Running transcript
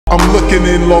I'm looking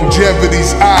in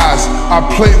longevity's eyes. I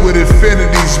play with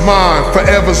infinity's mind.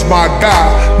 Forever's my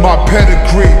guide. My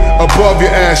pedigree above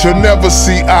your ass, you'll never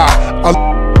see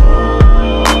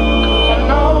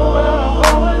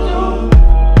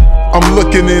I'm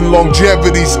looking in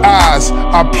longevity's eyes.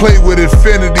 I play with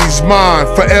infinity's mind.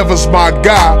 Forever's my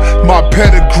guide. My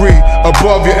pedigree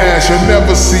above your ass, you'll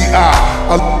never see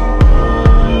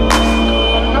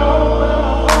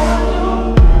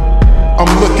I'm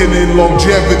looking in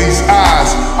longevity's eyes.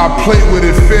 I play with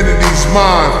infinity's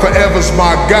mind. Forever's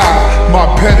my guide. My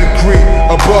pedigree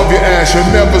above your ass, you'll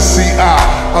never see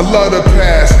I love the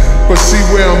past, but see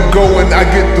where I'm going, I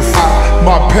get the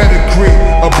my pedigree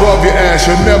above your ass,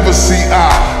 you'll never see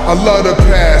I love the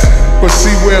past, but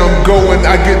see where I'm going,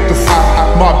 I get the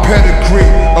my pedigree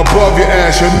above your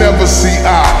ass, you'll never see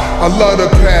I love the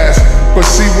past, but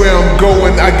see where I'm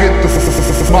going, I get the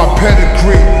my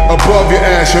pedigree above your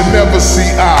ass, you'll never see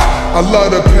I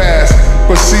love the past,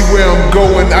 but see where I'm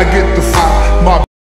going, I get the my